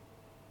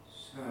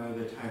So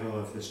the title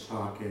of this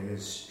talk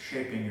is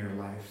Shaping Your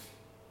Life.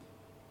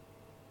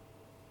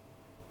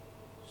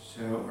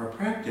 So our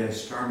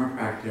practice, dharma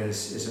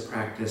practice, is a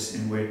practice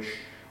in which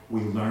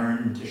we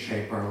learn to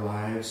shape our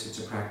lives. It's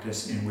a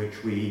practice in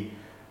which we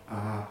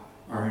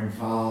are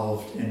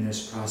involved in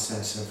this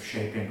process of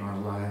shaping our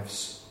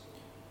lives.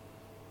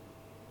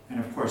 And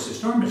of course, as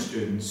dharma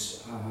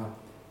students,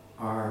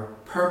 our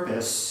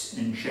purpose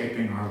in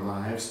shaping our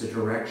lives, the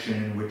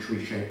direction in which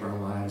we shape our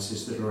lives,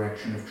 is the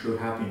direction of true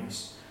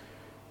happiness.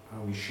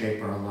 We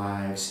shape our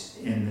lives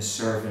in the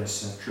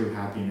service of true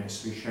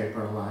happiness. We shape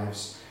our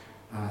lives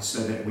so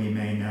that we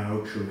may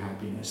know true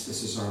happiness.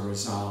 This is our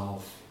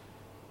resolve.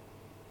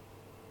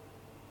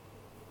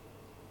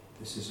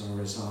 This is our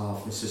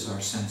resolve. This is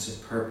our sense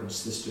of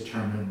purpose. This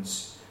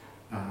determines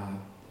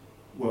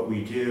what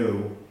we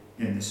do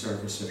in the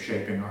service of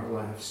shaping our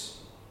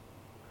lives.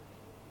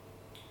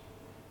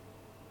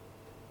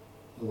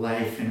 A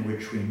life in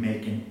which we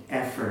make an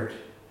effort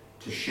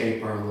to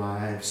shape our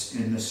lives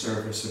in the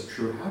service of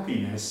true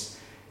happiness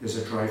is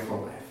a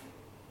joyful life.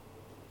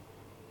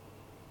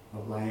 A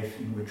life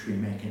in which we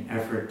make an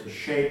effort to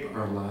shape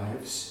our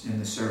lives in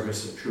the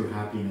service of true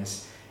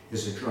happiness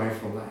is a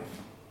joyful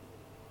life.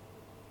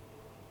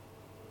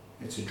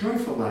 It's a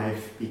joyful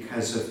life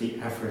because of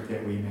the effort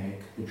that we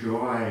make. The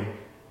joy,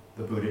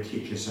 the Buddha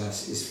teaches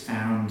us, is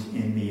found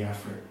in the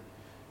effort.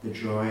 The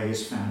joy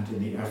is found in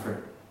the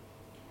effort.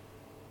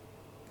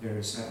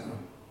 There's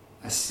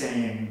a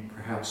saying,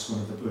 perhaps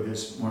one of the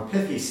Buddha's more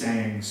pithy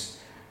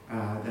sayings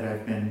that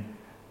I've been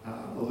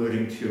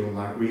alluding to a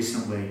lot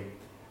recently,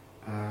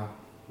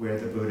 where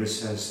the Buddha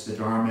says the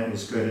dharma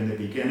is good in the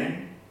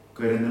beginning,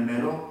 good in the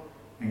middle,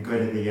 and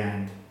good at the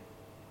end.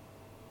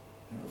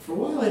 For a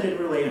while I didn't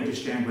really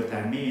understand what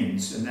that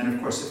means, and then of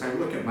course if I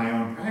look at my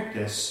own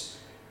practice,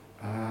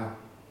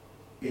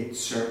 it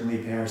certainly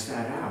bears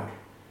that out.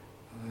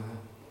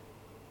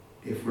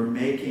 If we're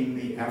making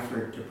the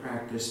effort to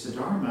practice the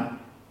dharma,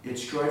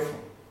 it's joyful.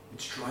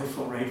 It's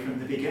joyful right from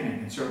the beginning,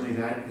 and certainly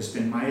that has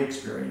been my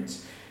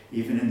experience.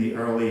 Even in the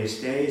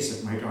earliest days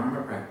of my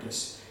dharma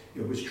practice,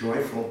 it was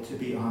joyful to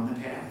be on the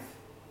path.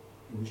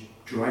 It was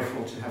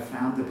joyful to have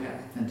found the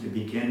path and to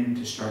begin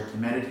to start to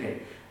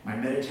meditate. My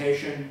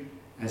meditation,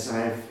 as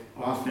I've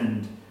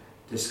often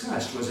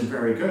discussed, wasn't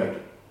very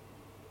good.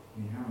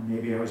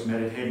 Maybe I was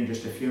meditating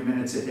just a few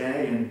minutes a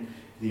day, and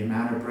the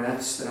amount of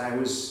breaths that I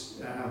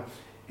was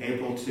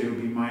able to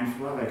be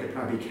mindful of, I could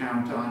probably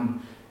count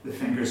on the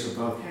fingers of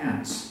both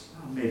hands,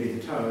 maybe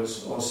the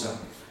toes also.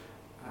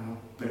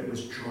 But it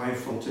was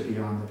joyful to be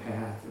on the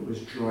path. It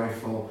was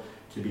joyful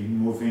to be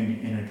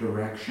moving in a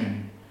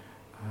direction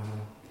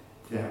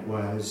that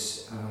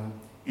was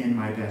in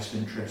my best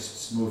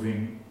interests,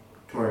 moving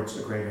towards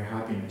a greater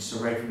happiness.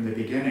 So right from the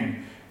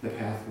beginning, the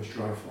path was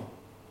joyful.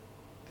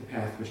 The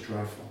path was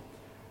joyful.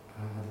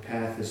 The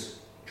path is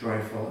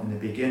joyful in the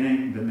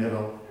beginning, the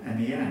middle,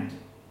 and the end.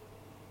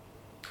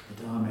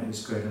 The Dhamma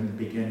is good in the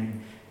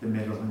beginning, the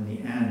middle, and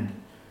the end.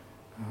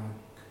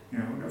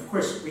 And of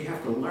course, we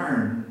have to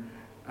learn.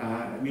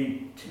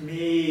 To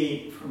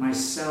me, for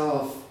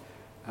myself,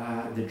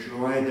 the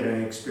joy that I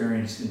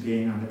experienced in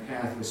being on the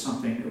path was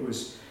something that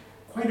was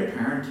quite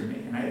apparent to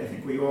me. And I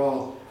think we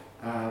all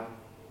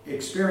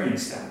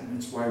experience that, and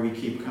it's why we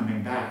keep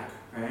coming back,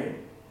 right?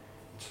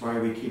 It's why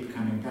we keep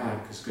coming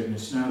back, because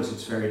goodness knows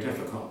it's very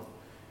difficult,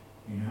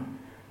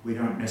 We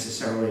don't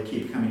necessarily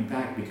keep coming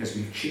back because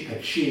we've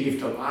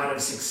achieved a lot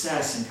of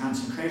success in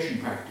concentration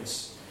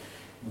practice.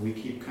 We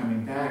keep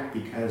coming back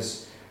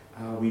because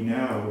we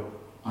know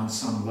on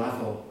some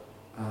level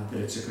that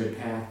it's a good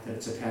path, that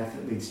it's a path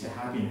that leads to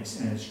happiness,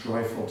 and it's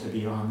joyful to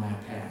be on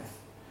that path.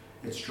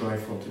 It's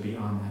joyful to be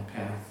on that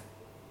path.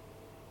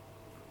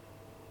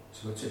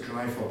 So it's a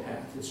joyful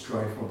path. It's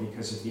joyful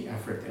because of the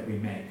effort that we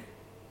make.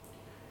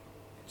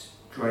 It's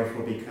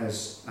joyful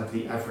because of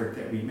the effort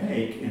that we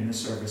make in the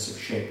service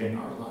of shaping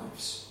our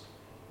lives.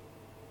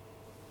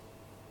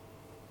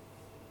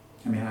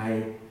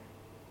 I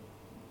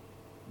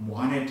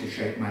wanted to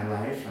shape my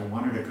life. I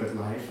wanted a good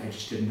life. I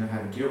just didn't know how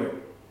to do it.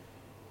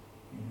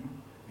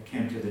 I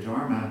came to the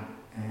Dharma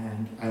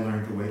and I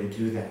learned a way to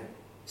do that.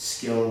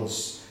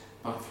 Skills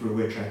through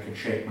which I could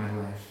shape my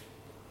life.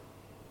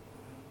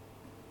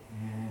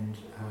 And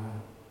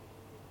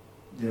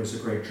there was a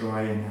great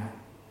joy in that.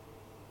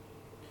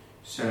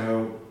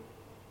 So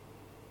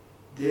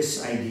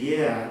this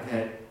idea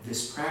that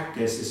this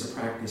practice is a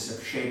practice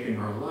of shaping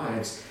our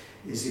lives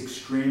is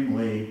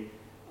extremely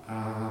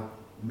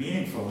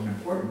meaningful and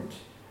important.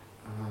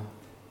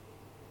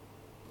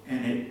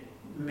 And in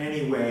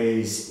many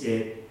ways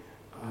it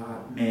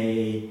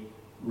may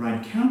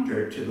run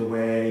counter to the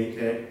way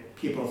that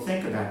people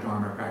think about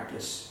Dharma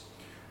practice,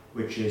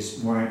 which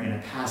is more in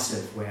a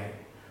passive way,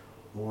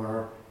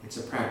 or it's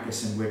a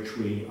practice in which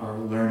we are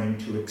learning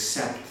to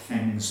accept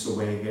things the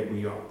way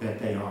that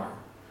they are.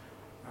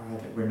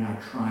 That we're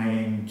not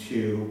trying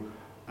to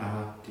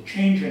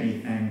change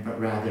anything, but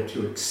rather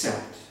to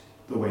accept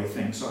the way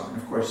things are. And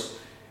of course,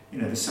 the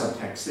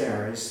subtext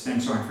there is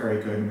things aren't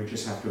very good, and we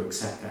just have to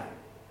accept that.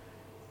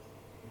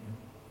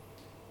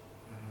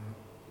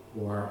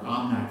 or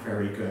I'm not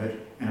very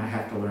good, and I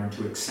have to learn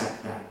to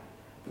accept that.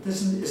 But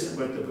this isn't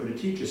what the Buddha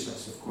teaches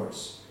us, of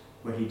course.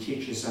 What he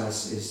teaches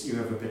us is you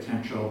have a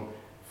potential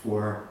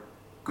for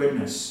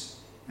goodness,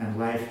 and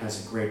life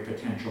has a great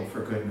potential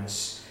for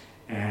goodness.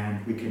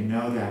 And we can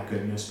know that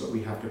goodness, but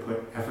we have to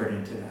put effort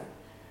into that.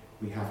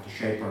 We have to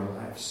shape our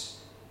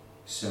lives.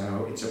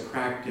 So it's a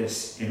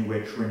practice in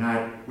which we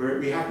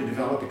have to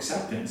develop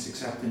acceptance.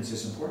 Acceptance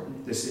is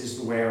important. This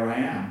is where I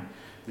am.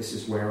 This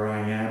is where I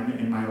am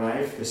in my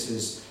life. This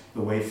is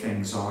the way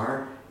things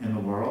are in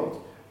the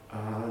world.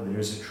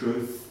 There's a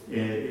truth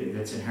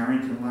that's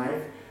inherent in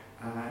life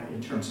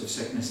in terms of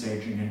sickness,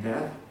 aging, and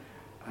death.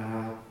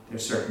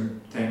 There's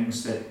certain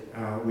things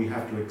that we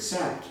have to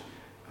accept,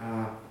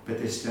 but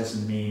this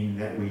doesn't mean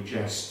that we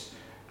just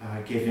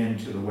give in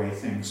to the way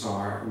things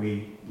are.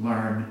 We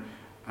learn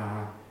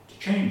to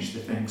change the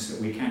things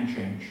that we can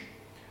change.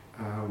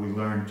 We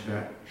learn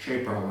to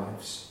shape our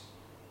lives.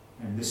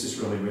 And this is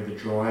really where the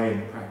joy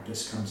in the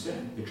practice comes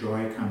in. The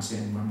joy comes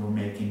in when we're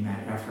making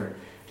that effort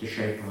to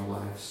shape our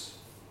lives.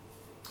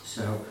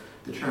 So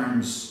the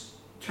term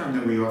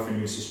that we often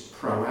use is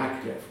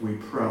proactive. We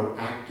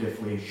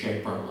proactively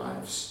shape our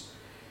lives.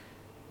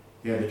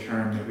 The other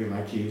term that we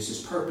like to use is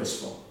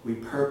purposeful. We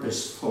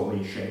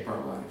purposefully shape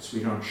our lives.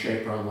 We don't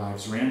shape our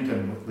lives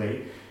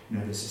randomly.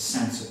 There's a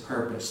sense of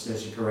purpose.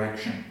 There's a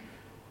direction.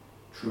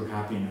 True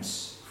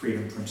happiness,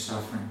 freedom from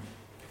suffering.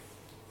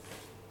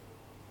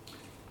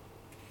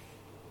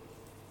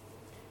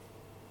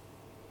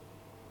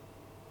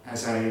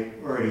 As I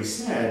already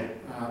said,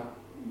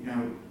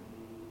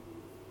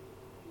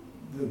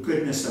 the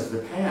goodness of the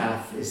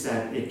path is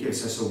that it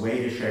gives us a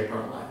way to shape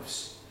our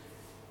lives.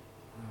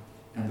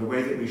 And the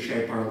way that we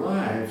shape our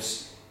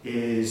lives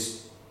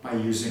is by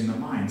using the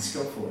mind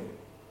skillfully.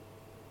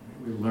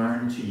 We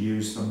learn to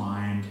use the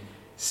mind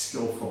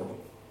skillfully.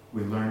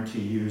 We learn to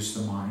use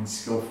the mind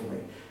skillfully.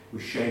 We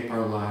shape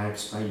our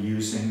lives by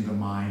using the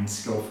mind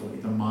skillfully.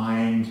 The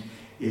mind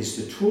is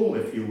the tool,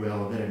 if you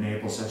will, that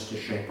enables us to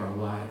shape our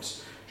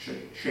lives.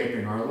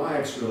 Shaping our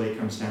lives really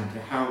comes down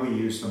to how we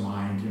use the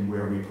mind and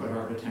where we put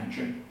our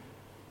attention.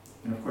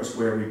 And of course,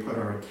 where we put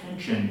our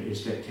attention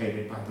is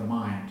dictated by the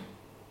mind.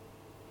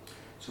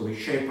 So we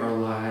shape our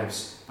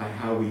lives by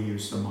how we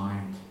use the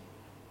mind.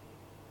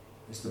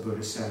 As the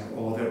Buddha said,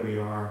 all that we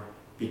are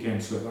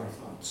begins with our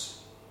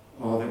thoughts.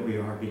 All that we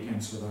are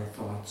begins with our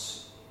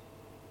thoughts.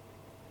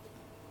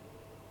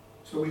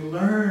 So we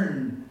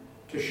learn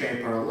to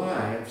shape our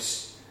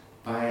lives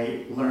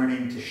by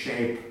learning to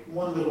shape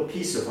one little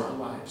piece of our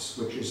lives,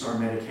 which is our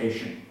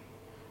meditation.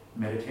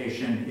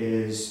 Meditation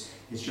is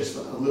just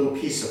a little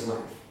piece of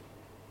life.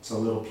 It's a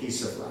little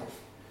piece of life.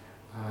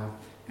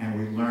 And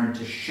we learn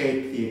to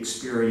shape the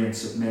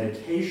experience of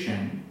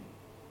meditation,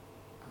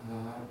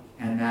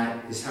 and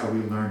that is how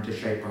we learn to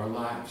shape our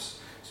lives.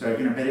 So,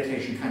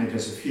 meditation kind of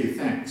does a few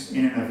things.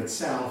 In and of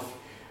itself,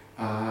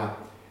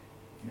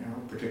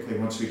 particularly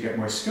once we get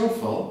more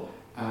skillful,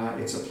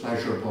 it's a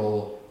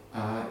pleasurable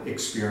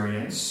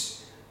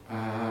experience.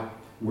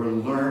 We're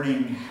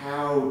learning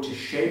how to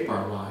shape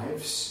our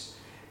lives,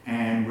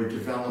 and we're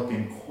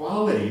developing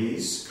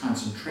qualities,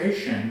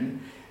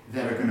 concentration,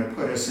 that are going to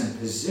put us in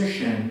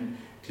position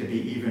to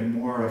be even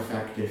more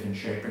effective in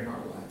shaping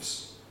our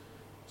lives.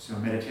 So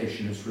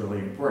meditation is really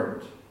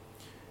important.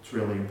 It's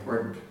really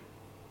important.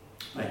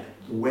 Like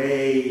the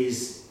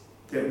ways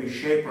that we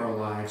shape our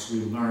lives,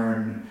 we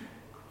learn,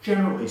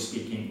 generally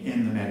speaking,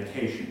 in the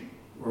meditation,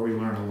 or we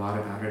learn a lot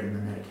about it in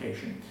the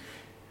meditation.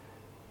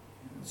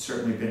 It's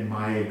certainly been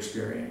my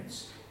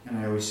experience. And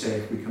I always say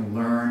if we can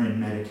learn in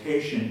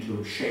meditation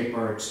to shape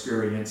our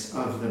experience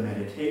of the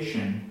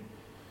meditation,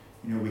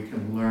 we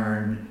can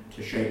learn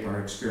to shape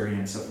our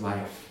experience of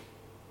life.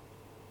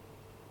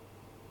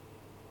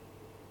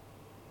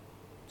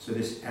 So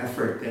this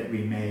effort that we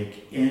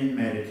make in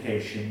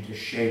meditation to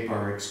shape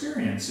our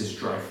experience is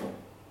joyful.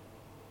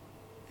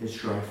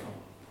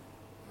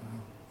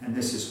 And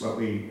this is what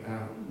we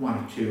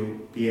wanted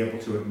to be able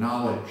to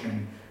acknowledge,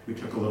 and we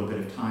took a little bit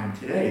of time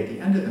today at the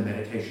end of the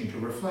meditation to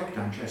reflect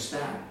on just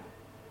that,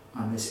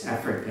 on this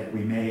effort that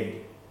we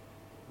made.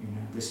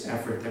 This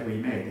effort that we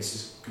made. This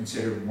is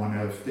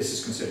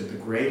considered the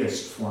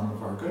greatest form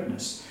of our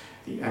goodness,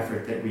 the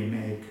effort that we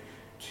make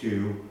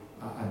to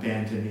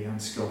abandon the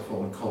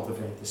unskillful and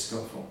cultivate the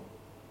skillful.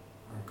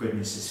 Our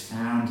goodness is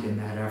found in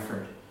that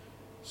effort.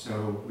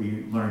 So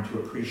we learn to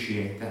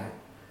appreciate that.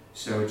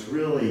 So it's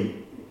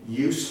really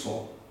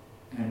useful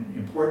and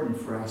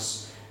important for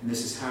us, and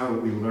this is how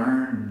we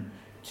learn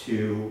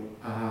to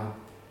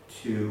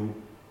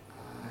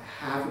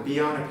be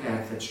on a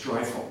path that's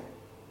joyful.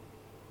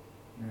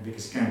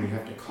 Because again, we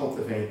have to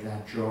cultivate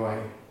that joy.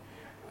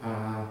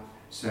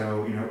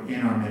 So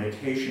in our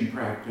meditation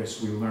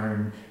practice, we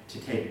learn to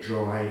take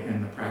joy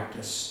in the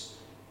practice.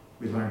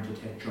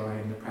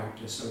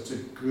 So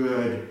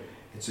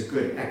it's a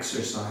good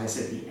exercise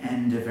at the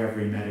end of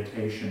every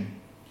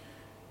meditation.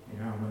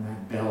 When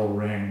that bell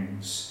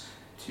rings,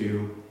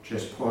 to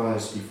just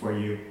pause before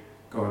you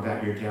go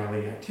about your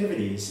daily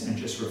activities and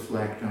just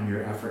reflect on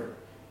your effort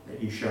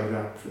that you showed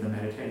up for the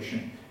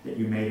meditation, that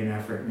you made an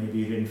effort. Maybe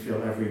you didn't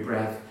feel every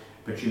breath,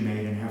 but you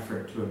made an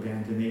effort to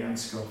abandon the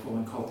unskillful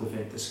and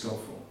cultivate the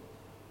skillful.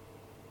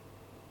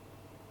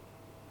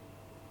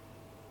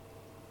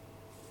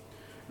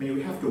 I mean,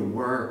 we have to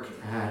work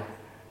at,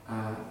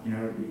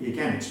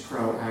 again, it's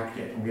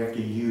proactive, and we have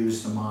to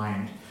use the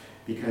mind,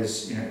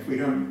 because, if we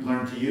don't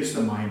learn to use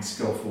the mind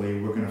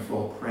skillfully, we're going to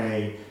fall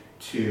prey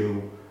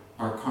to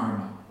our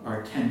karma,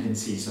 our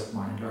tendencies of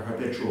mind, our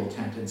habitual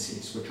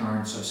tendencies, which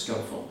aren't so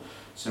skillful.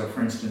 So,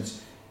 for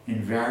instance,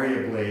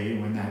 invariably,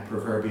 when that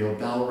proverbial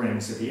bell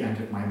rings at the end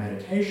of my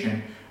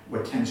meditation,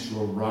 what tends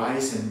to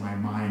arise in my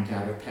mind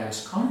out of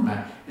past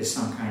karma is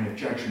some kind of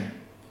judgment.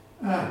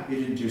 You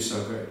didn't do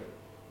so good.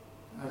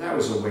 That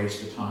was a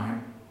waste of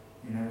time.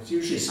 It's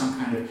usually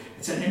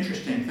it's an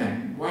interesting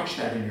thing. Watch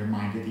that in your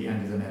mind at the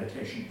end of the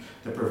meditation.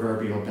 The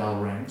proverbial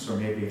bell rings, or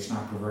maybe it's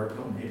not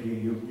proverbial. Maybe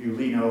you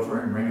lean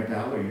over and ring a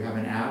bell, or you have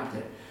an app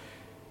that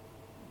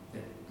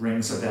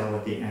rings a bell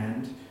at the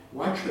end.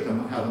 Watch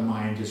how the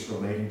mind is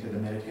relating to the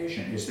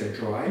meditation. Is there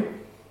joy?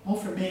 Well,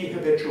 for me,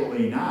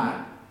 habitually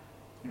not.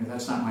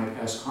 That's not my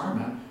past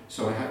karma,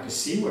 so I have to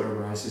see what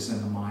arises in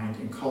the mind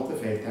and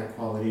cultivate that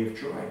quality of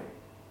joy.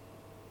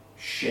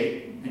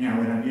 Shape, when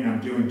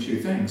I'm doing two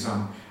things.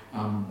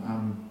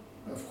 I'm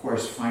of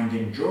course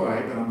finding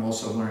joy, but I'm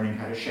also learning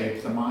how to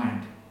shape the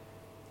mind.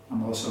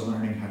 I'm also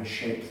learning how to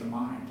shape the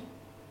mind,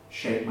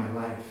 shape my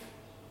life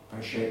by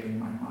shaping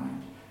my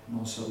mind. I'm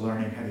also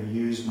learning how to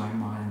use my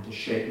mind to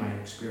shape my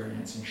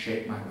experience and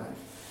shape my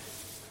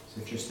life.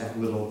 So just that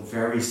little,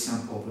 very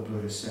simple, the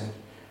Buddha said,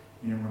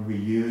 when we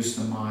use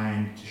the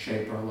mind to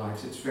shape our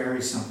lives, it's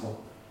very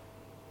simple.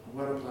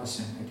 What a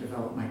blessing. I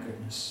develop my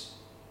goodness.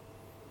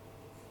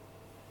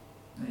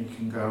 And you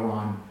can go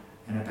on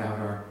and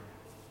about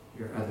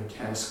your other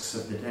tasks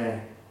of the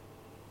day.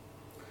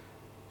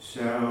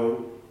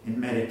 So in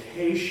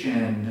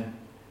meditation,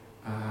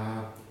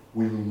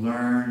 we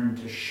learn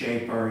to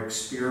shape our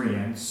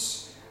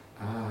experience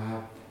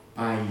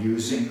by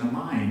using the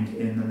mind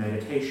in the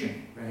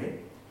meditation, right?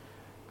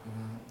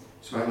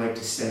 So I like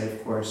to say,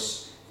 of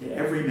course, that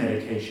every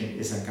meditation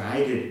is a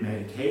guided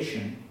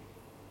meditation,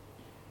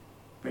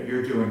 but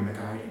you're doing the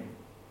guiding,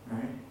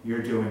 right?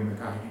 You're doing the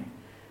guiding.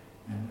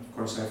 And of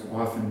course, I've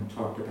often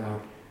talked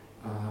about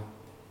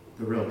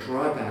the real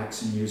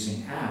drawbacks in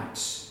using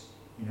apps,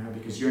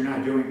 because you're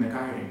not doing the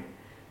guiding.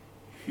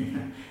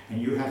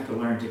 And you have to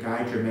learn to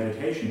guide your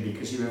meditation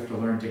because you have to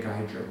learn to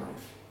guide your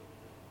life.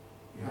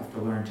 You have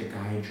to learn to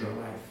guide your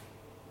life.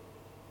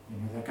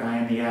 That guy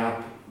in the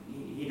app,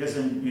 he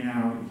doesn't,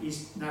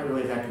 he's not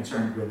really that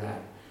concerned with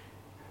that.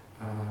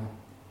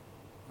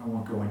 I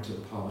won't go into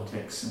the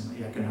politics and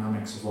the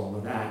economics of all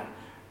of that.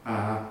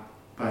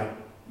 But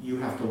you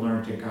have to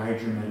learn to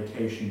guide your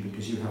meditation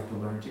because you have to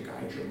learn to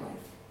guide your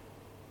life.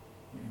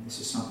 This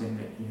is something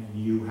that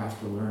you have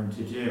to learn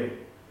to do.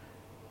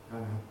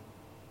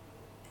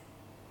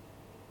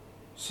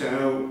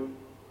 So,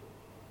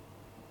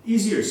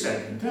 easier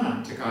said than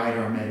done to guide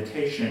our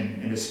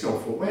meditation in a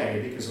skillful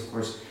way, because of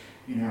course,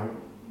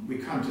 we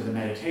come to the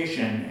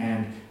meditation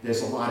and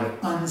there's a lot of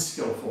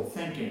unskillful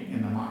thinking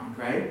in the mind,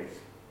 right?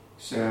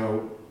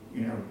 So,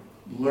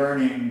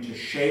 learning to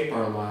shape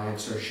our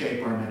lives or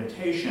shape our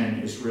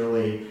meditation is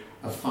really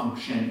a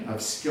function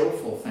of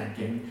skillful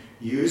thinking,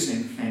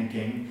 using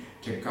thinking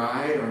to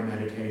guide our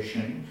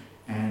meditation,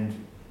 and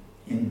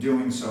in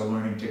doing so,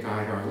 learning to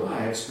guide our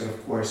lives. But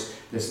of course,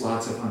 there's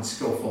lots of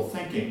unskillful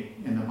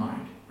thinking in the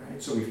mind,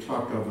 right? So we've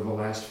talked over the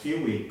last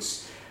few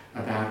weeks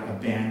about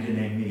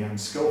abandoning the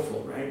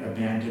unskillful, right?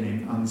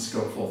 Abandoning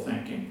unskillful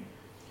thinking.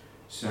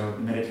 So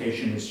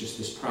meditation is just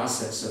this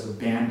process of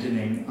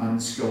abandoning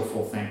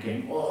unskillful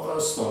thinking. All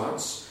those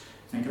thoughts,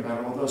 think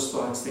about all those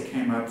thoughts that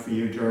came up for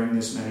you during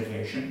this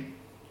meditation.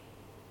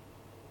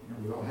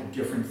 We all had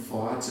different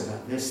thoughts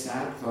about this,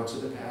 that, thoughts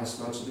of the past,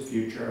 thoughts of the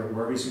future,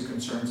 worries and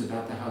concerns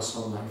about the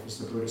household life, as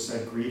the Buddha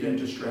said, greed and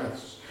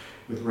distress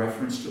with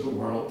reference to the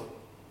world,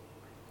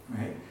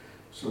 right?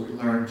 So we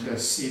learn to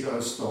see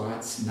those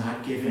thoughts,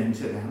 not give in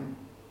to them,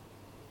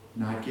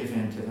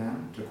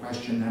 to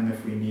question them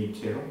if we need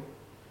to.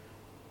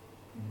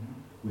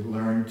 We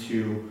learn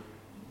to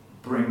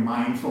bring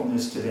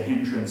mindfulness to the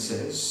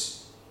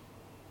hindrances,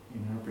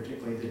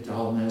 particularly the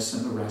dullness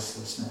and the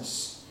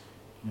restlessness,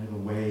 the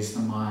ways the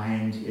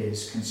mind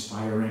is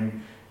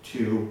conspiring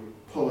to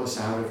pull us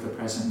out of the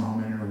present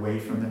moment and away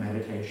from the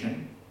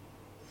meditation.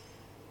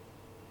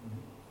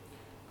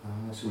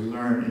 So we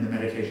learn in the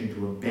meditation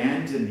to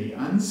abandon the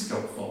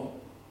unskillful.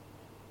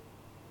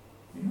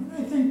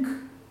 I think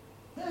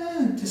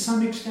to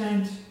some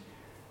extent,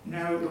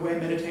 the way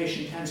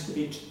meditation tends to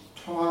be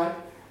taught,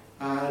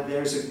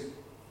 there's a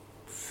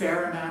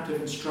fair amount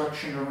of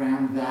instruction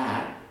around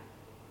that.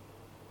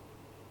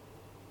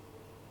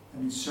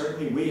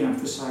 Certainly we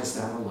emphasize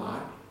that a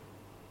lot.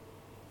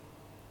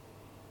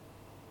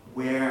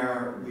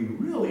 Where we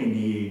really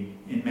need,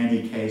 in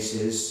many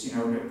cases,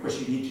 of course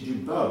you need to do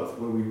both,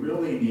 where we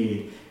really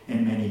need,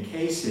 in many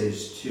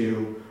cases,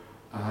 to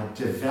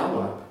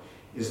develop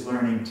is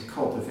learning to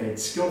cultivate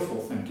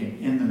skillful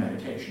thinking in the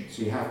meditation.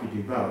 So you have to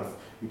do both.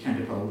 we tend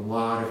to put a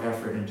lot of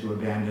effort into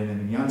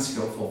abandoning the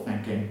unskillful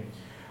thinking,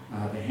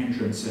 the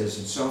hindrances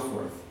and so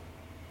forth.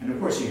 And of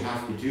course you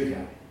have to do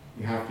that.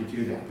 You have to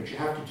do that, but you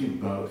have to do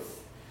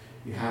both.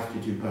 You have to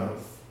do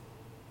both.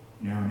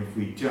 And if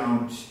we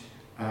don't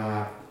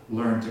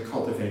learn to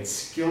cultivate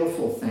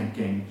skillful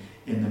thinking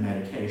in the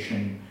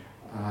meditation,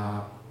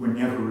 we're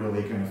never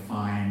really going to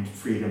find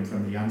freedom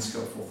from the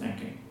unskillful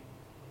thinking.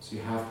 So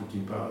you have to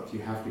do both. You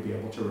have to be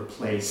able to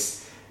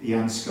replace the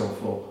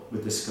unskillful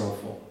with the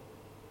skillful.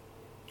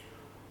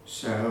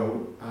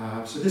 So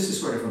this is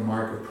sort of a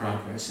mark of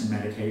progress in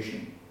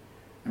meditation.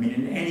 I mean,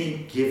 in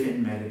any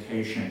given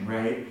meditation,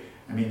 right?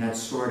 I mean,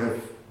 that's sort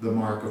of the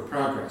mark of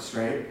progress,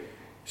 right?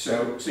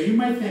 So you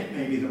might think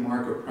maybe the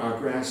mark of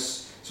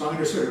progress, so I'm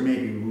going to sort of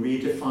maybe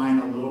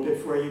redefine a little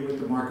bit for you what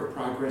the mark of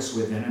progress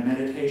within a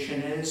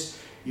meditation is.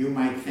 You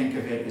might think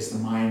of it as the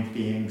mind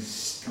being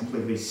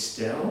completely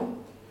still.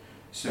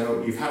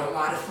 So you've had a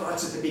lot of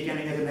thoughts at the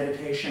beginning of the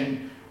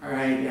meditation. All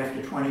right,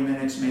 after 20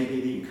 minutes, maybe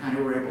you kind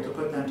of were able to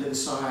put them to the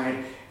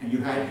side, and you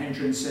had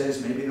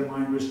hindrances. Maybe the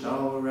mind was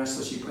dull or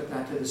restless. You put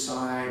that to the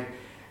side,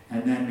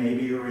 and then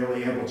maybe you're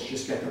really able to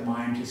just get the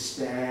mind to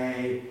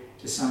stay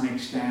to some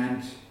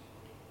extent.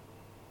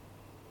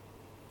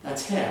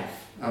 That's half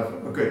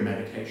of a good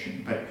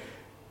meditation. But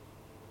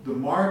the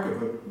mark of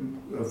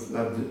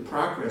the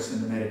progress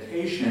in the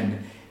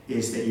meditation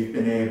is that you've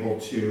been able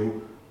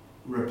to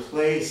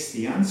replace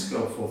the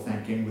unskillful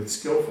thinking with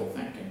skillful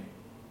thinking.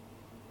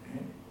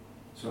 Okay?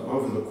 So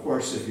over the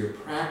course of your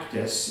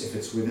practice, if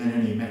it's within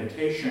any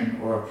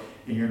meditation or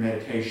in your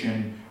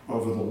meditation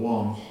over the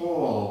long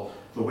haul,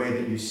 the way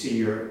that you see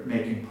you're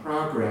making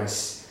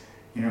progress,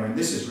 and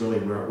this is really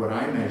what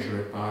I measure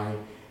it by,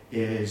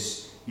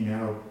 is,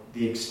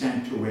 the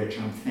extent to which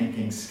I'm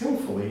thinking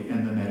skillfully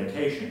in the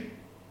meditation.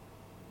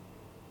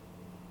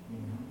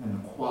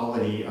 And the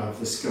quality of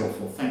the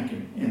skillful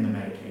thinking in the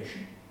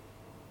meditation.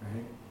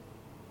 Right?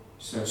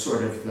 So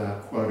sort of the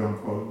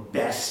quote-unquote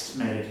best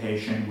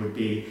meditation would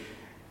be,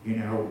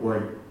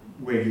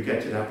 where you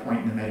get to that point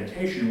in the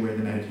meditation where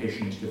the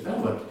meditation is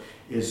developed,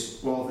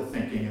 is all the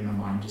thinking in the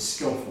mind is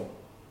skillful.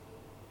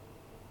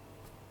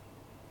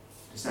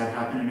 Does that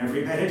happen in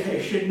every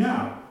meditation?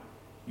 No.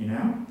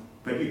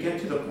 But you get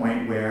to the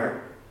point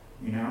where,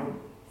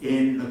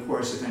 in the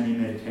course of any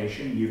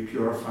meditation, you've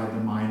purified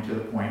the mind to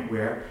the point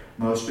where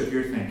most of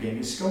your thinking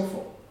is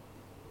skillful.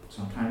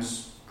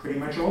 Sometimes pretty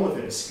much all of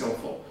it is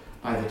skillful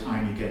by the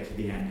time you get to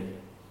the end of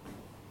it.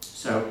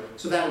 So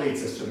that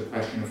leads us to the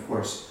question, of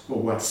course,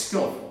 well, what's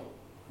skillful,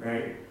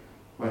 right?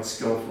 What's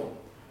skillful?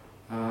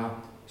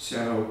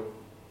 So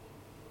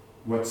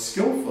what's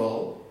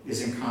skillful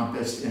is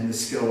encompassed in the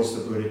skills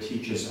the Buddha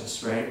teaches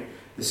us, right?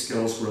 The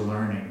skills we're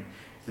learning,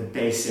 the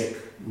basic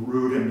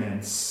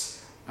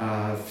rudiments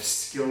of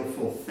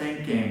skillful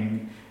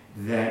thinking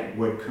that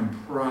would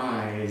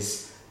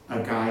comprise a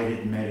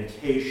guided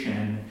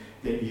meditation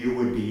that you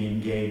would be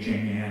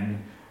engaging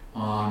in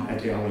on a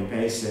daily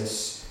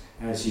basis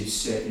as you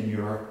sit in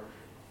your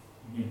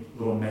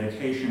little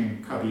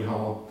meditation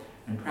cubbyhole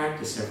and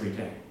practice every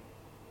day.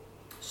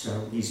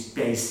 So these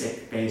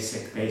basic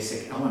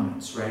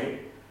elements, right?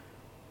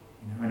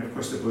 And of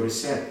course the Buddha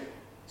said,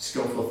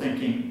 skillful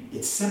thinking,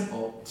 it's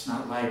simple. It's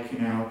not like,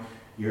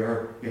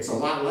 it's a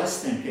lot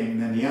less thinking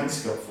than the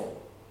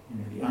unskillful.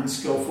 The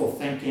unskillful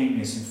thinking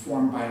is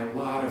informed by a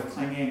lot of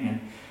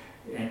clinging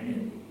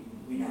and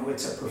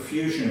it's a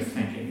profusion of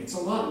thinking. It's a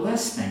lot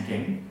less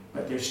thinking,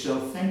 but they're still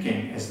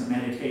thinking as the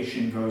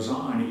meditation goes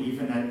on,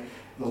 even at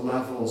the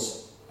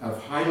levels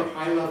of high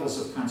levels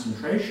of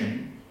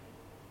concentration.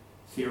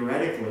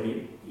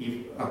 Theoretically,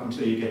 up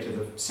until you get to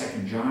the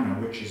second jhana,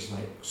 which is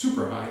like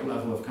super high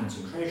level of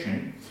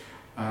concentration,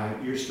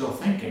 you're still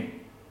thinking,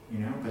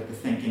 but the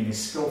thinking is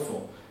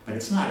skillful. But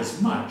it's not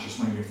as much as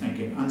when you're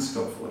thinking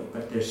unskillfully,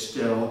 but there's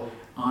still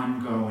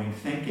ongoing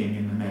thinking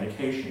in the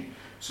meditation.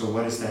 So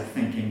what does that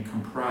thinking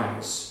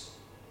comprise?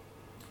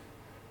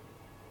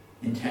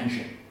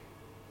 Intention,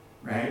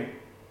 right?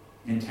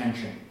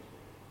 Intention.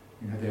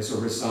 There's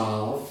a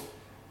resolve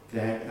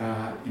that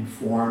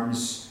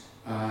informs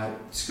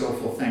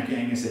skillful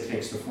thinking as it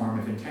takes the form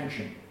of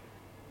intention.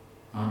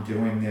 I'm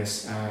doing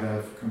this out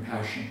of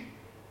compassion.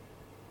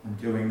 I'm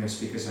doing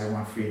this because I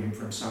want freedom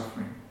from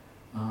suffering.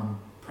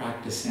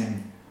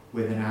 Practicing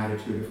with an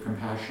attitude of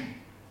compassion,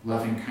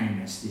 loving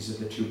kindness. These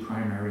are the two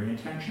primary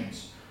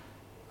intentions.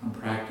 I'm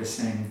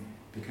practicing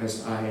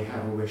because I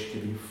have a wish to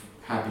be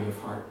happy of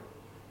heart.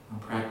 I'm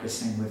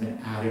practicing with an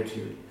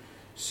attitude.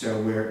 So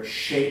we're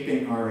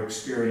shaping our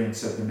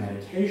experience of the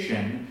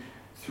meditation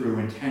through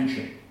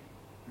intention.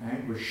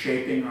 Right? We're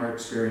shaping our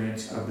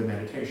experience of the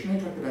meditation. I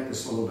talked about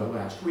this a little bit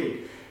last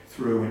week,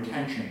 through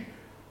intention.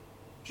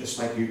 Just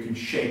like you can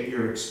shape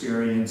your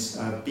experience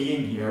of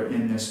being here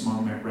in this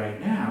moment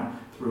right now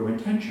through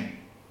intention.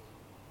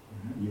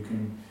 You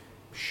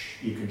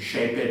can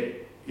shape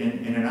it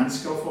in an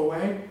unskillful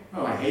way.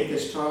 Oh, I hate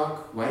this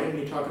talk. Why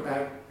didn't he talk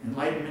about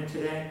enlightenment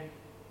today?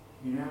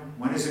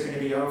 When is it going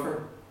to be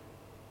over?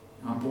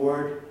 I'm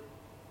bored.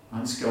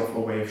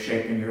 Unskillful way of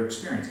shaping your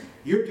experience.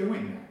 You're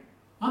doing that.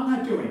 I'm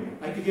not doing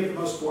it. I could give the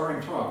most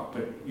boring talk,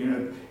 but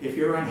if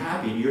you're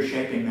unhappy, you're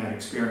shaping that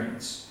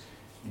experience.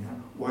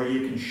 Or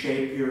you can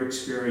shape your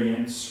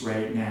experience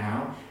right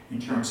now in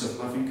terms of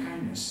loving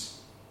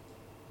kindness.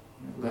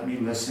 Let me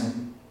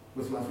listen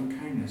with loving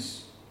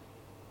kindness.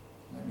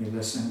 Let me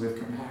listen with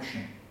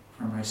compassion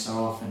for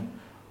myself and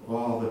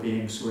all the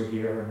beings who are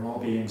here and all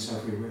beings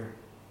everywhere.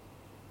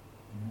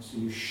 So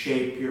you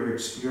shape your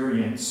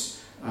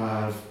experience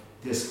of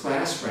this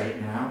class right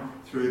now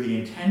through the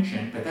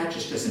intention, but that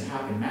just doesn't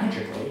happen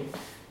magically.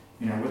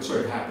 What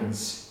sort of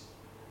happens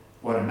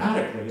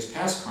automatically is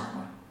past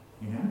karma,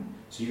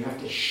 So you have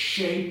to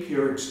shape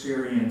your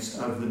experience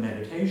of the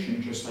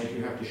meditation just like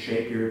you have to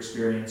shape your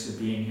experience of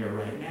being here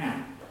right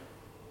now.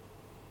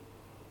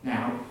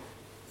 Now,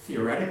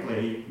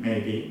 theoretically,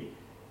 maybe,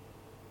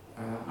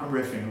 I'm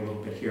riffing a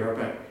little bit here,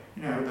 but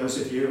those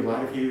of you, a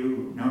lot of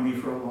you know me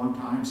for a long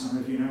time. Some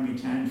of you know me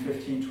 10,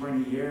 15,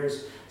 20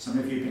 years. Some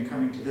of you have been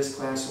coming to this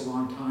class a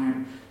long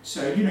time.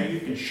 So,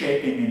 you've been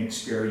shaping an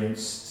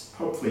experience,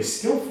 hopefully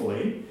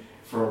skillfully,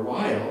 for a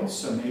while.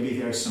 So maybe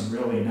there's some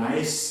really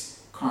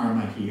nice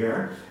karma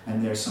here,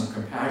 and there's some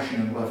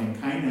compassion and loving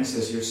kindness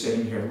as you're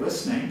sitting here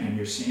listening, and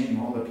you're seeing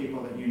all the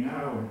people that you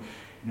know,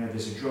 and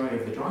there's a joy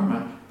of the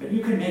Dharma. But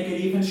you can make it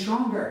even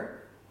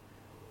stronger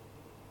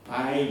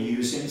by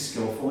using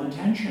skillful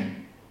intention.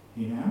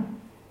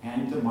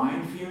 And the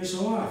mind veers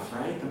off,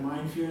 right? The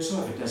mind veers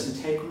off. It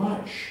doesn't take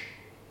much.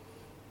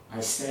 I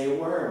say a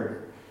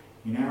word,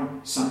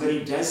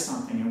 somebody does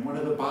something in one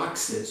of the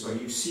boxes, or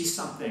you see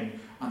something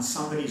on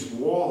somebody's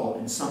wall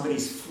in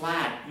somebody's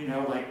flat,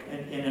 like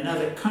in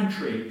another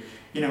country,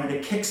 and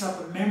it kicks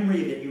up a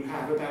memory that you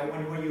have about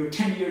when you were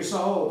 10 years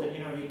old, and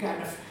you got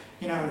enough,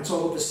 and it's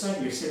all of a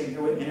sudden you're sitting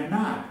there in a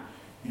knot.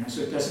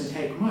 So it doesn't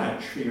take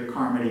much for your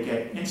karma to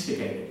get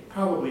instigated.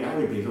 Probably I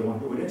would be the one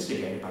who would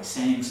instigate it by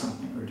saying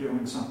something or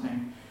doing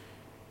something.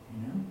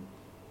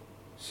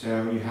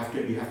 So you have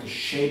to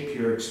shape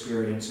your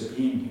experience of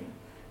being here.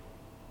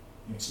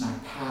 It's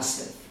not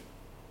passive.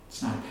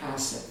 It's not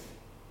passive.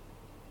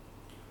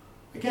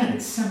 Again,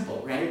 it's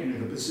simple,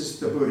 right? This is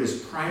the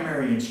Buddha's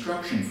primary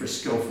instruction for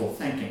skillful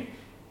thinking.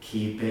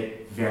 Keep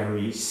it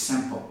very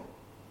simple.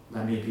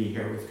 Let me be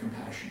here with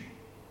compassion.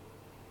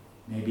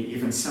 Maybe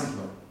even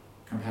simpler.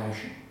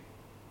 Compassion.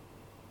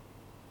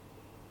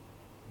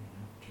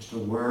 Just a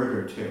word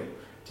or two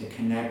to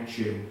connect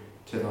you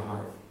to the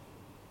heart.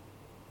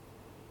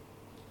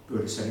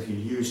 Buddha said if you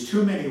use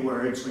too many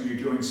words when you're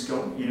doing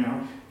skill,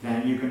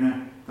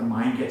 then the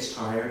mind gets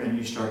tired and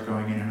you start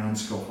going in an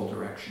unskillful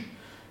direction.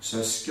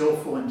 So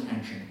skillful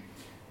intention.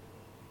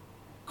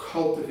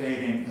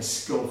 Cultivating a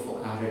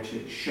skillful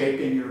attitude,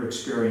 shaping your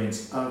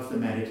experience of the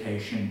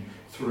meditation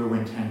through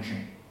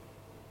intention.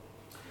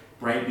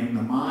 Brightening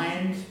the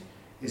mind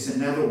is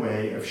another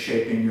way of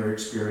shaping your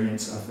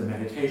experience of the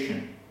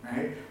meditation,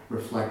 right?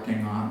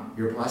 Reflecting on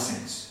your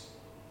blessings.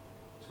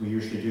 So we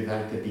usually do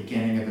that at the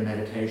beginning of the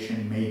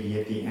meditation, maybe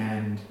at the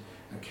end.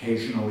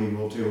 Occasionally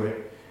we'll do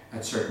it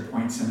at certain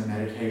points in the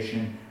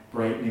meditation.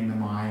 Brightening the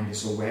mind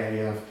is a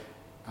way of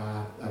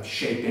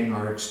shaping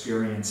our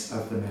experience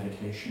of the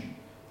meditation.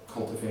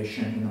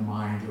 Cultivation in the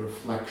mind, the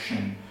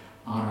reflection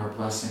on our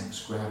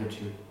blessings,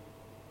 gratitude.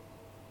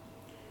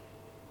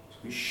 So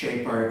we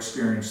shape our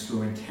experience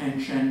through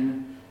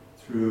intention,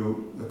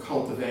 through the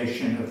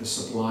cultivation of the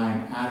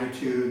sublime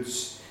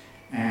attitudes,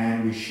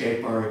 and we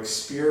shape our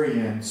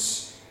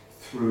experience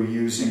through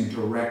using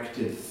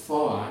directed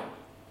thought,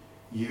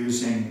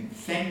 using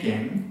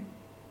thinking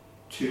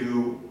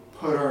to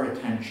put our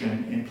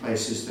attention in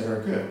places that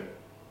are good.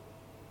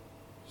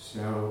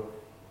 So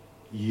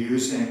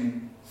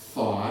using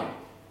thought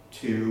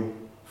to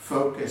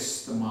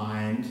focus the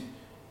mind,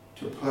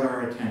 to put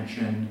our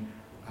attention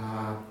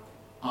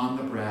on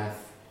the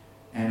breath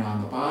and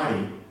on the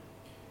body,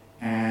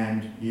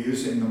 and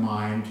using the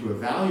mind to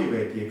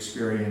evaluate the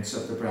experience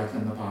of the breath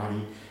and the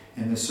body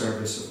in the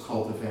service of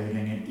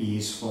cultivating an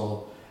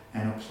easeful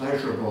and a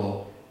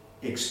pleasurable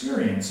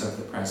experience of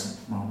the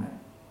present moment.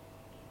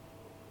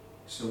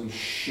 So we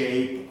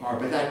shape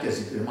but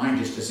the mind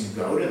just doesn't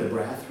go to the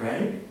breath,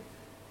 right?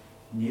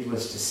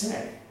 Needless to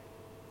say,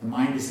 the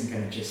mind isn't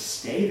going to just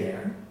stay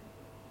there,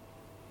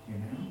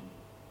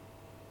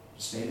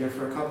 Stay there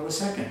for a couple of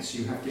seconds.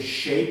 You have to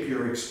shape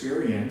your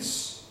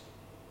experience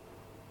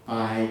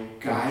by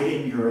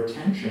guiding your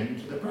attention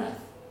to the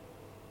breath.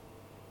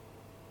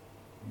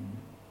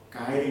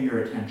 Guiding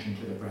your attention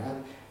to the breath,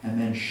 and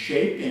then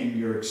shaping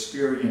your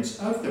experience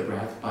of the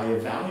breath by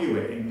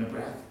evaluating the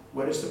breath.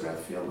 What does the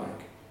breath feel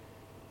like?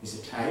 Is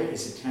it tight?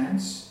 Is it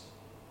tense?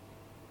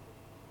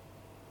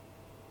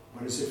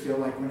 What does it feel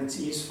like when it's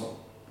easeful?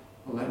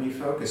 Well, let me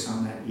focus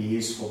on that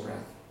easeful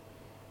breath.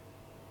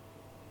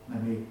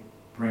 Let me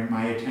bring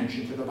my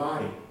attention to the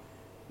body.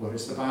 What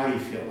does the body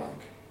feel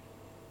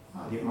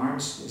like? The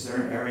arms, is there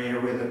an area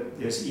where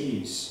there's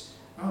ease?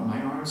 Oh,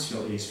 my arms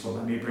feel easeful.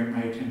 Let me bring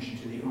my attention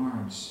to the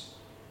arms.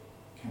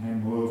 Can I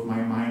move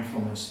my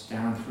mindfulness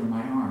down through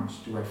my arms?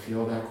 Do I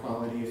feel that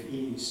quality of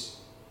ease?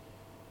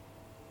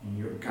 And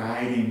you're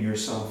guiding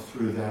yourself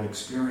through that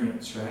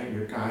experience, right?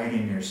 You're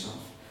guiding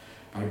yourself.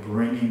 by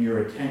bringing your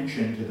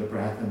attention to the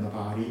breath and the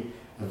body,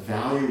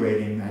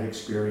 evaluating that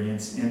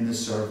experience in the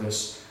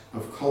service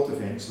of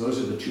cultivating. So those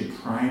are the two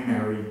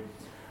primary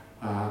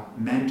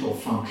mental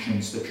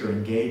functions that you're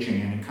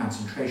engaging in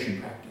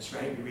concentration practice,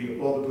 right? You read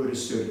all the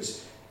Buddhist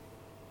suttas,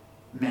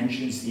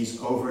 mentions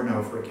these over and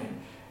over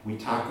again.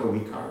 Vitakka,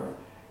 vikara,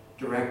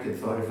 directed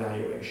thought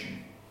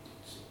evaluation.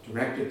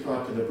 Directed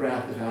thought to the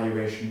breath,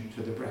 evaluation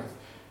to the breath.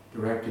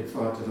 Directed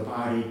thought to the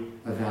body,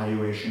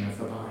 evaluation of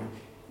the body.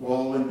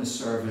 All in the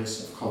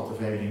service of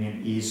cultivating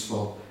an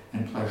easeful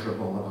and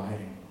pleasurable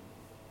abiding.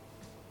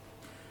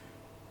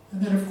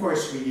 And then, of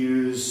course, we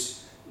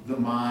use the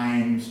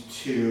mind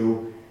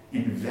to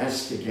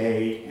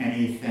investigate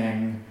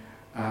anything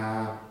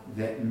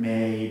that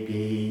may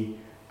be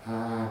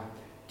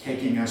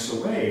taking us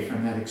away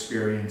from that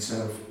experience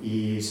of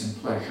ease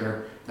and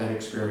pleasure, that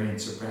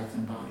experience of breath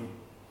and body.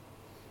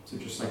 So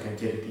just like I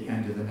did at the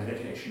end of the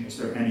meditation, is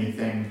there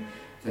anything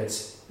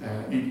that's,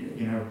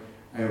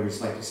 I always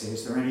like to say,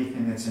 is there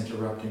anything that's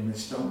interrupting the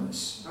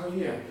stillness? Oh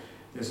yeah,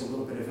 there's a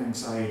little bit of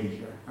anxiety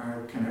here.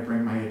 Can I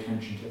bring my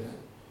attention to that?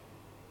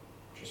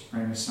 Just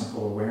bring a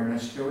simple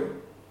awareness to it,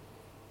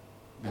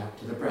 back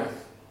to the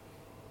breath,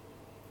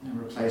 and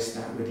replace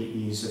that with the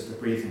ease of the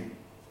breathing.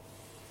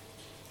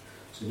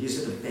 So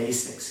these are the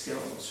basic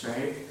skills,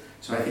 right?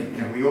 So I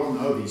think we all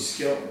know these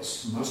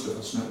skills. Most of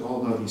us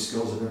all know these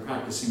skills. I've been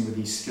practicing with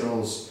these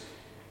skills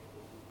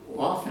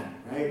often,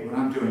 right? What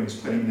I'm doing is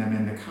putting them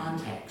in the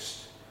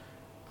context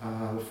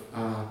of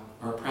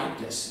our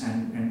practice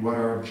and what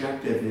our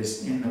objective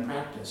is in the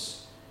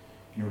practice.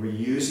 We're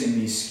using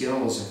these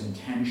skills of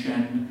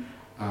intention,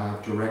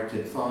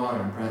 directed thought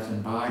on breath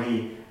and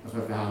body, of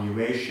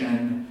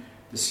evaluation,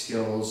 the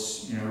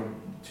skills,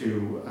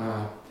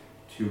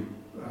 to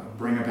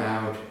bring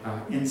about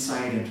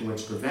insight into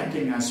what's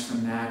preventing us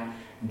from that,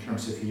 in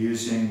terms of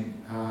using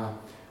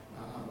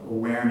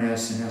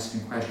awareness and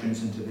asking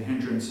questions into the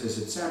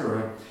hindrances,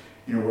 etc.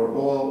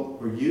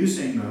 We're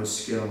using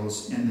those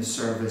skills in the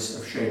service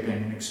of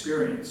shaping an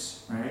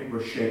experience, right?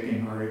 We're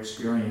shaping our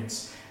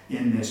experience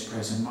in this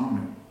present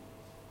moment.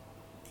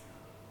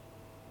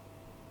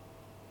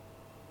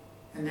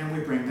 And then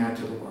we bring that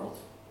to the world.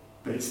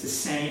 But it's the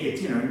same,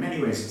 in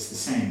many ways it's the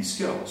same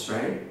skills,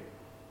 right?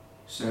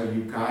 So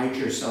you guide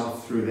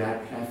yourself through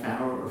that half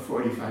hour or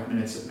 45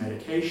 minutes of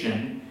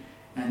meditation,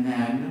 and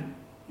then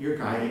you're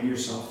guiding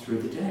yourself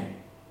through the day.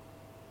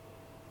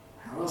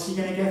 How else are you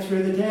going to get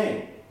through the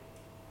day?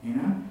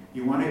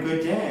 You want a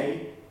good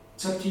day,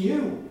 it's up to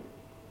you.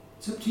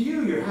 It's up to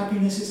you. Your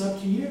happiness is up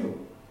to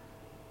you.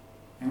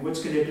 And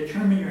what's going to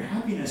determine your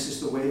happiness is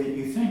the way that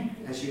you think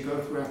as you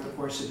go throughout the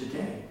course of the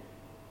day.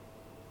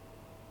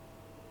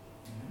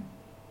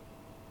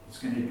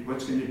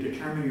 What's going to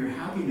determine your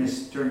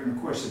happiness during the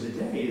course of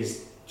the day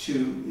is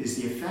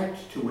the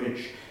effect to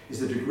which, is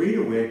the degree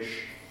to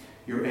which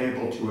you're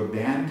able to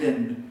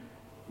abandon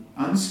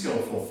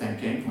unskillful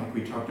thinking, like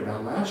we talked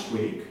about last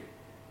week,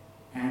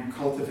 and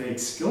cultivate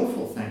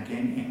skillful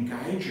thinking and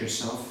guide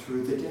yourself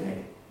through the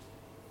day.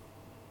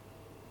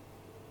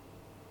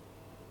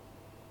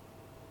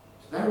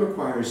 So that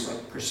requires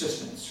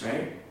persistence,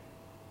 right?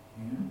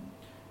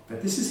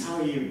 But this is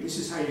how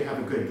you have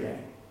a good day.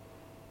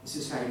 This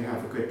is how you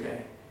have a good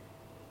day.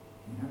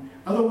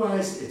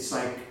 Otherwise, it's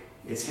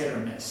hit or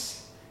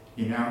miss,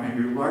 and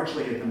you're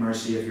largely at the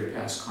mercy of your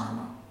past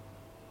karma.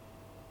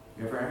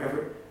 I'm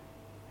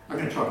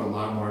going to talk a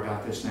lot more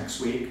about this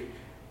next week,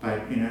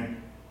 but do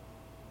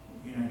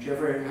you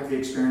ever have the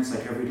experience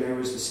like every day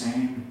was the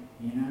same?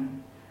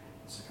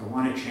 It's like I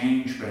want to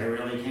change, but I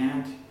really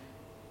can't.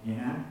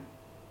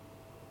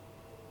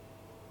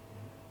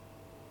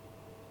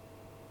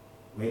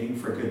 Waiting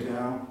for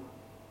Godot.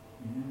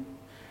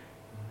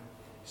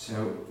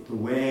 So the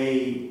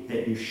way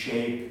that you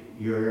shape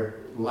your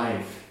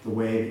life, the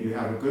way that you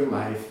have a good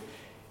life,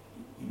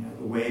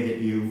 the way that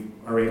you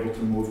are able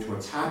to move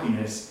towards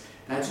happiness,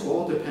 that's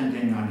all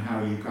depending on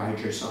how you guide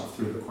yourself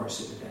through the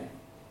course of the day.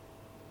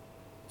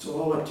 It's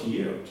all up to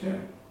you, too.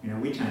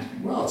 We tend to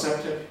think, well, it's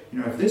up to,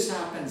 if this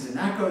happens and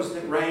that goes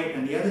right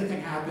and the other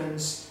thing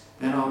happens,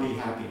 then I'll be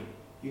happy.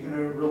 You're going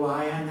to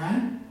rely on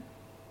that?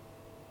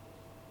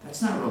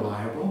 That's not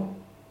reliable.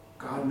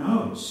 God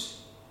knows.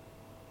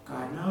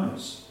 God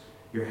knows.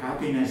 Your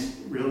happiness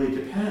really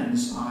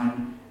depends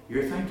on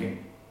your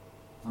thinking,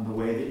 on the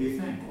way that you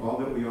think. All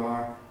that we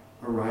are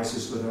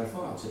arises with our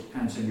thoughts. It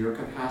depends on your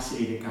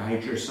capacity to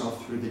guide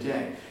yourself through the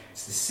day.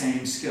 It's the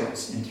same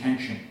skills,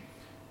 intention.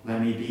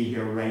 Let me be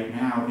here right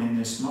now in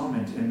this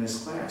moment, in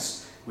this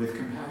class, with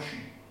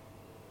compassion,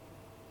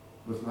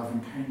 with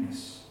loving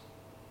kindness.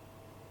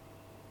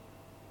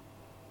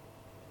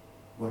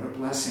 What a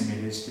blessing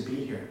it is to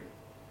be here.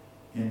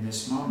 In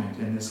this moment,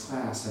 in this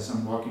class, as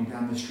I'm walking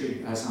down the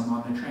street, as I'm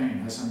on the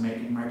train, as I'm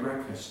making my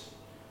breakfast.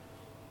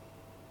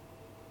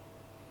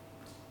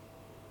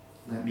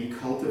 Let me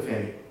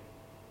cultivate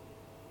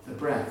the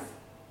breath.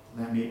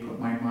 Let me put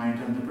my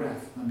mind on the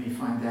breath. Let me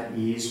find that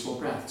easeful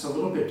breath. It's a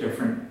little bit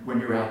different when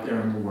you're out there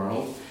in the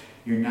world.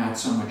 You're not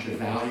so much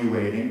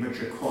evaluating, but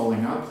you're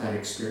calling up that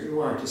experience.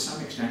 You are to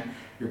some extent,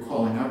 You're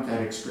calling up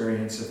that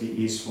experience of the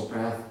easeful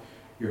breath.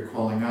 You're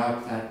calling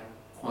up that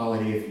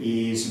quality of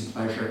ease and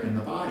pleasure in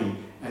the body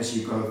as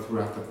you go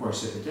throughout the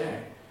course of the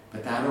day.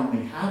 But that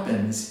only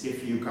happens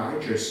if you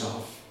guide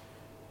yourself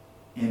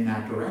in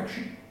that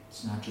direction.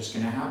 It's not just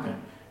going to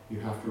happen. You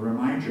have to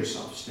remind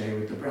yourself, stay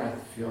with the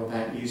breath, feel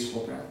that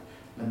easeful breath.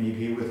 Let me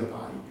be with the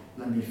body.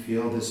 Let me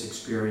feel this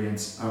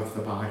experience of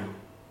the body.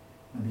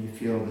 Let me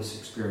feel this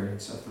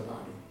experience of the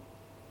body.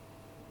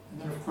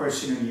 And then, of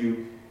course,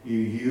 you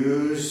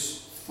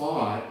use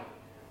thought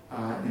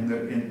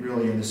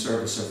really in the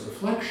service of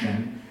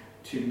reflection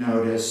to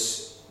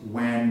notice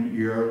when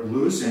you're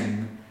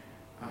losing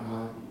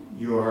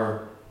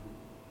your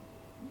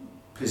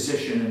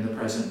position in the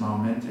present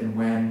moment, and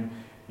when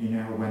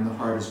the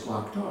heart is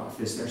blocked off.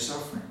 Is there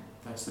suffering?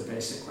 That's the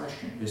basic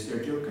question. Is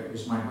there dukkha?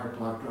 Is my heart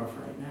blocked off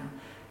right now?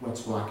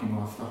 What's blocking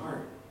off the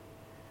heart?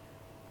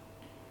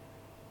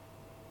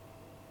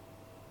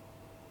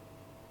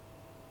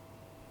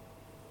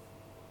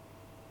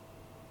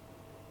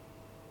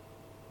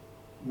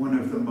 One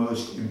of the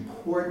most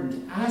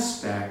important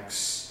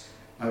aspects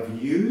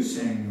of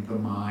using the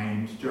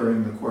mind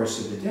during the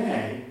course of the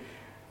day,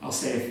 I'll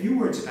say a few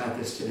words about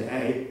this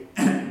today,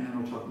 and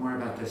then we'll talk more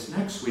about this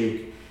next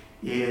week,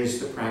 is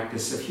the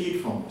practice of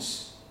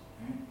heedfulness.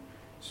 Okay?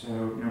 So,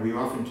 we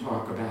often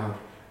talk about,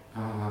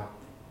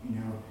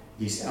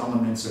 these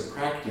elements of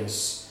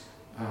practice,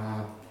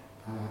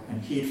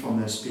 and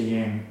heedfulness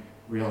being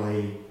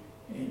really,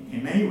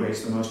 in many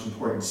ways, the most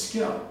important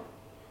skill.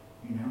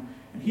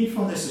 And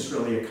heedfulness is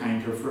really a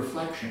kind of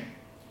reflection.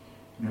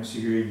 So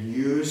you're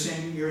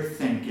using your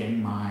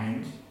thinking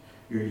mind,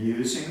 you're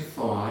using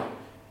thought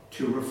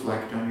to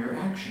reflect on your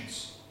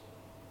actions.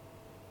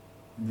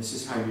 And this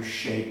is how you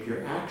shape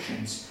your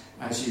actions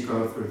as you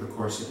go through the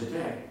course of the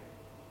day.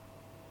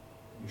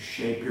 You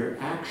shape your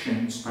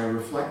actions by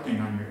reflecting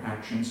on your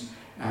actions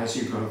as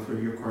you go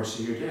through your course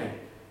of your day.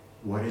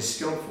 What is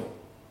skillful?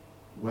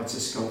 What's a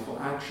skillful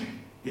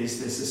action?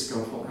 Is this a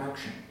skillful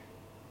action?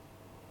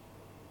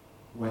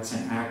 What's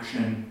an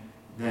action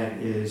that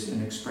is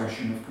an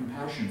expression of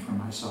compassion for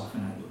myself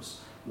and others?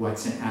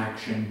 What's an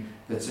action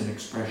that's an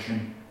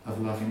expression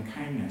of loving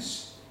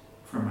kindness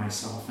for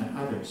myself and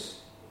others?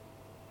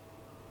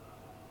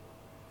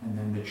 And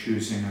then the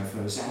choosing of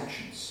those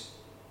actions.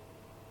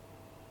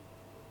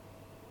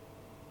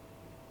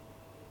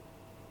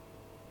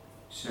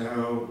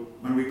 So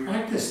when we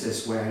practice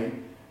this way,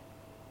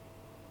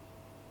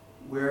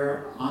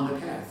 we're on the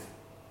path.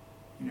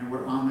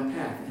 We're on the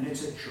path, and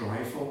it's a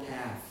joyful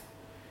path.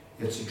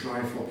 It's a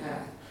joyful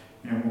path.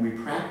 When we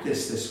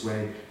practice this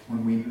way,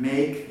 when we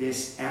make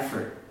this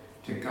effort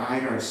to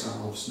guide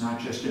ourselves, not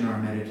just in our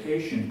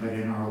meditation, but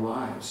in our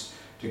lives,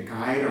 to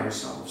guide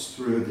ourselves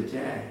through the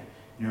day,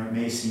 it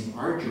may seem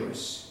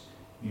arduous,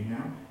 it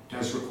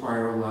does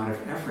require a lot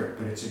of effort,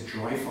 but it's a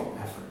joyful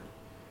effort.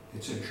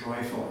 It's a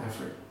joyful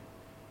effort,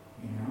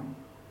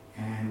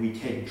 and we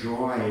take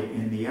joy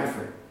in the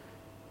effort.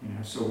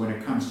 So when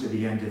it comes to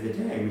the end of the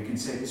day, we can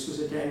say this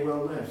was a day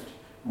well lived.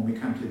 When we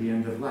come to the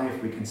end of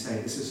life, we can say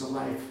this is a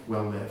life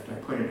well lived. I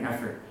put an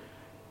effort,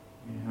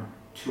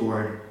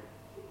 toward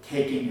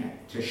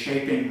to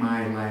shaping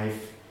my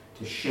life,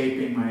 to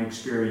shaping my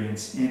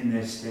experience in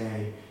this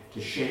day,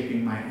 to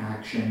shaping my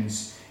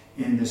actions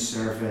in the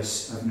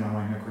service of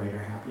knowing a greater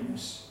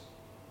happiness.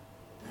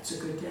 That's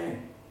a good day.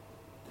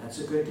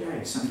 That's a good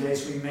day. Some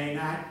days we may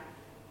not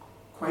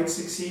quite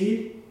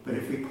succeed, but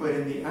if we put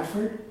in the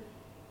effort,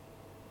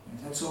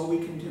 that's all we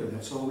can do.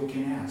 That's all we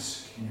can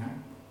ask,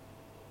 And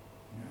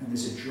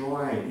there's a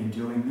joy in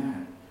doing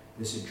that.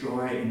 There's a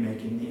joy in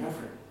making the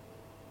effort.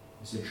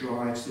 It's the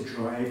joy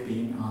of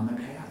being on the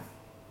path.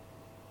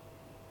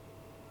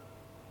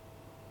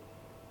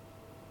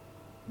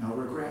 No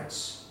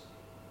regrets.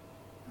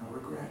 No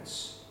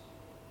regrets.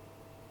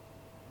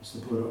 As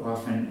the Buddha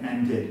often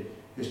ended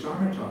his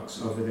Dharma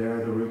talks, over there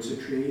are the roots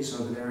of trees,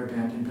 over there are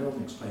abandoned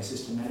buildings,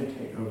 places to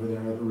meditate. Over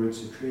there are the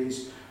roots of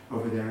trees,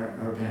 over there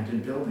are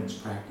abandoned buildings.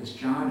 Practice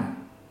jhana.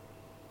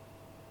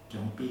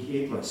 Don't be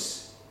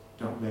heedless.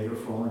 Don't later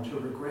fall into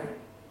regret.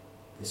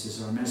 This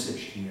is our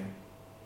message to you.